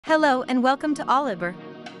Hello and welcome to Olibr.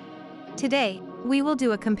 Today, we will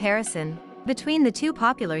do a comparison between the two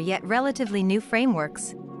popular yet relatively new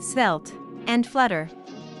frameworks, Svelte and Flutter.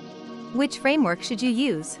 Which framework should you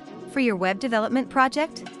use for your web development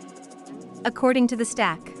project? According to the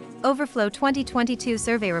Stack Overflow 2022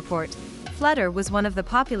 survey report, Flutter was one of the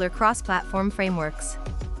popular cross-platform frameworks.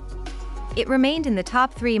 It remained in the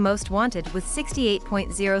top 3 most wanted with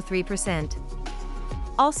 68.03%.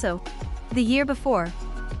 Also, the year before,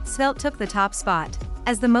 Svelte took the top spot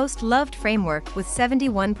as the most loved framework with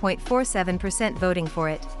 71.47% voting for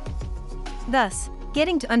it. Thus,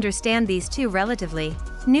 getting to understand these two relatively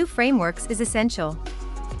new frameworks is essential.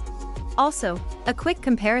 Also, a quick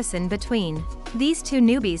comparison between these two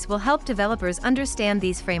newbies will help developers understand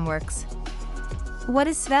these frameworks. What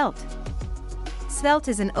is Svelte? Svelte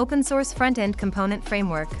is an open-source front-end component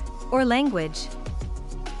framework, or language.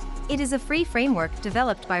 It is a free framework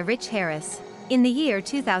developed by Rich Harris in the year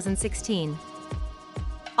 2016.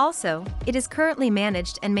 Also, it is currently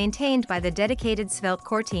managed and maintained by the dedicated Svelte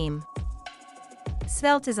core team.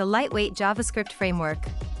 Svelte is a lightweight JavaScript framework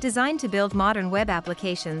designed to build modern web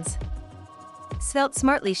applications. Svelte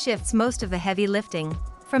smartly shifts most of the heavy lifting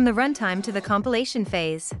from the runtime to the compilation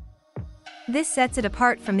phase. This sets it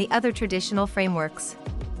apart from the other traditional frameworks.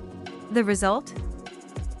 The result?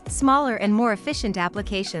 Smaller and more efficient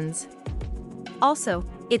applications. Also,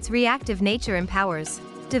 its reactive nature empowers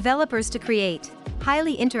developers to create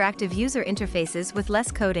highly interactive user interfaces with less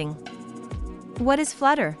coding. What is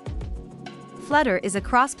Flutter? Flutter is a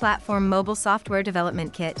cross-platform mobile software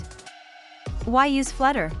development kit. Why use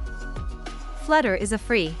Flutter? Flutter is a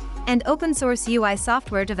free and open-source UI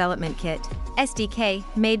software development kit, SDK,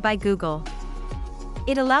 made by Google.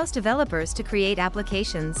 It allows developers to create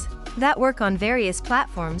applications that work on various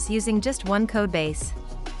platforms using just one codebase.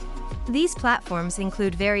 These platforms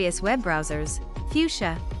include various web browsers,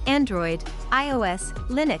 Fuchsia, Android, iOS,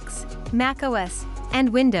 Linux, macOS, and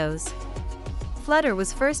Windows. Flutter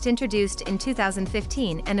was first introduced in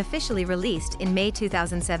 2015 and officially released in May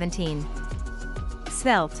 2017.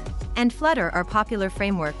 Svelte and Flutter are popular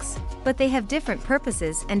frameworks, but they have different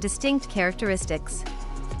purposes and distinct characteristics.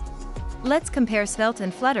 Let's compare Svelte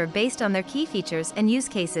and Flutter based on their key features and use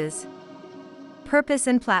cases. Purpose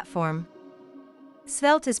and platform.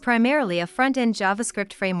 Svelte is primarily a front-end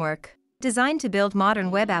JavaScript framework designed to build modern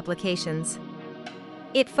web applications.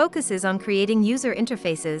 It focuses on creating user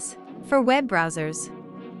interfaces for web browsers.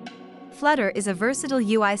 Flutter is a versatile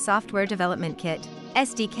UI software development kit,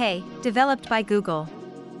 SDK, developed by Google.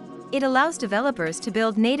 It allows developers to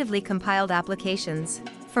build natively compiled applications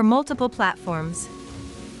for multiple platforms.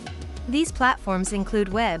 These platforms include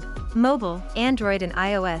web, mobile, Android and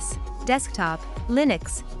iOS, desktop,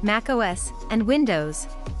 Linux, macOS, and Windows,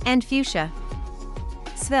 and Fuchsia.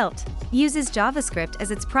 Svelte uses JavaScript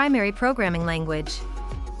as its primary programming language.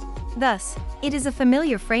 Thus, it is a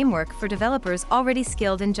familiar framework for developers already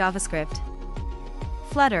skilled in JavaScript.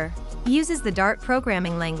 Flutter uses the Dart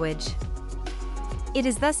programming language. It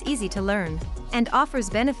is thus easy to learn and offers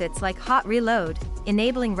benefits like hot reload,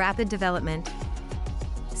 enabling rapid development.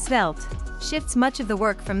 Svelte shifts much of the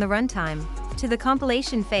work from the runtime to the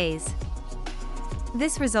compilation phase.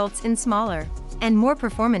 This results in smaller and more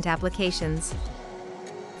performant applications.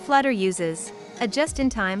 Flutter uses a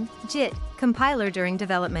just-in-time JIT compiler during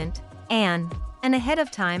development and an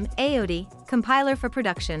ahead-of-time AOD compiler for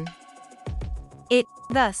production. It,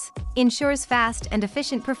 thus, ensures fast and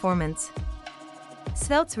efficient performance.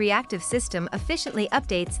 Svelte's reactive system efficiently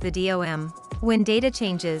updates the DOM when data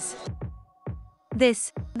changes.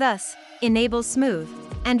 This, thus, enables smooth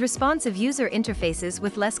and responsive user interfaces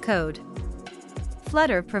with less code.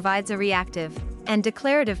 Flutter provides a reactive and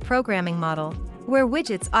declarative programming model where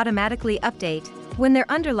widgets automatically update when their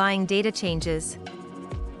underlying data changes.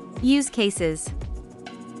 Use cases.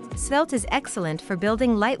 Svelte is excellent for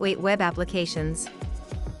building lightweight web applications.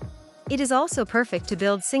 It is also perfect to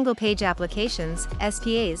build single-page applications,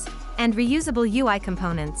 SPAs, and reusable UI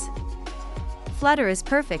components. Flutter is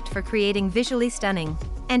perfect for creating visually stunning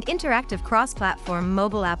and interactive cross-platform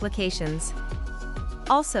mobile applications.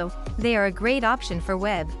 Also, they are a great option for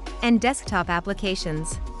web and desktop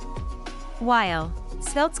applications. While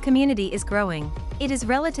Svelte's community is growing, it is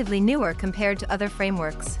relatively newer compared to other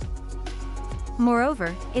frameworks.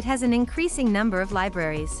 Moreover, it has an increasing number of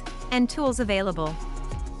libraries and tools available.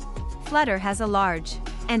 Flutter has a large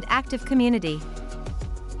and active community.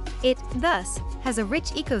 It, thus, has a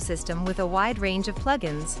rich ecosystem with a wide range of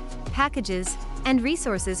plugins, packages, and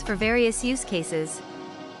resources for various use cases.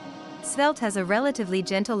 Svelte has a relatively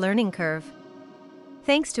gentle learning curve,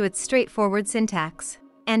 thanks to its straightforward syntax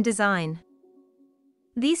and design.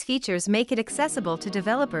 These features make it accessible to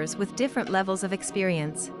developers with different levels of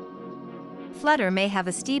experience. Flutter may have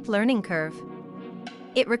a steep learning curve.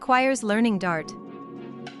 It requires learning Dart.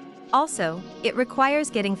 Also, it requires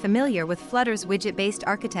getting familiar with Flutter's widget-based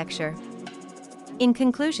architecture. In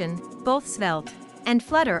conclusion, both Svelte and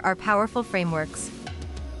Flutter are powerful frameworks.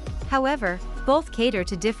 However, both cater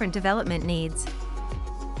to different development needs.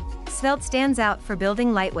 Svelte stands out for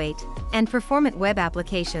building lightweight and performant web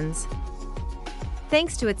applications,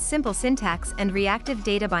 thanks to its simple syntax and reactive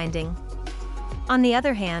data binding. On the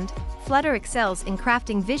other hand, Flutter excels in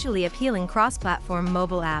crafting visually appealing cross-platform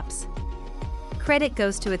mobile apps. Credit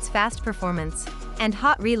goes to its fast performance and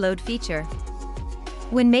hot reload feature.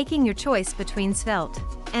 When making your choice between Svelte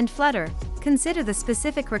and Flutter, consider the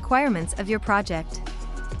specific requirements of your project.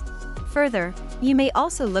 Further, you may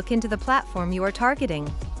also look into the platform you are targeting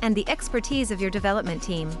and the expertise of your development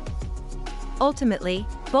team. Ultimately,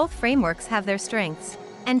 both frameworks have their strengths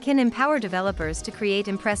and can empower developers to create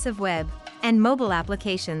impressive web and mobile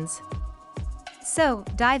applications. So,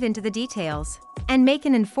 dive into the details and make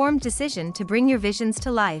an informed decision to bring your visions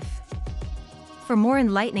to life. For more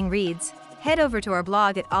enlightening reads, head over to our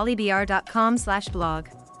blog at olibr.com/blog.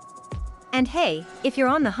 And hey, if you're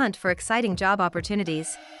on the hunt for exciting job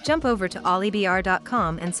opportunities, jump over to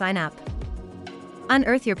olibr.com and sign up.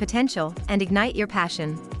 Unearth your potential and ignite your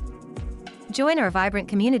passion. Join our vibrant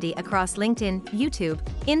community across LinkedIn, YouTube,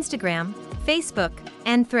 Instagram, Facebook,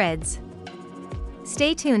 and Threads.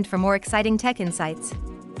 Stay tuned for more exciting tech insights.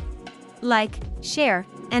 Like, share,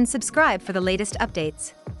 and subscribe for the latest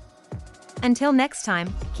updates. Until next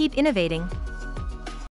time, keep innovating.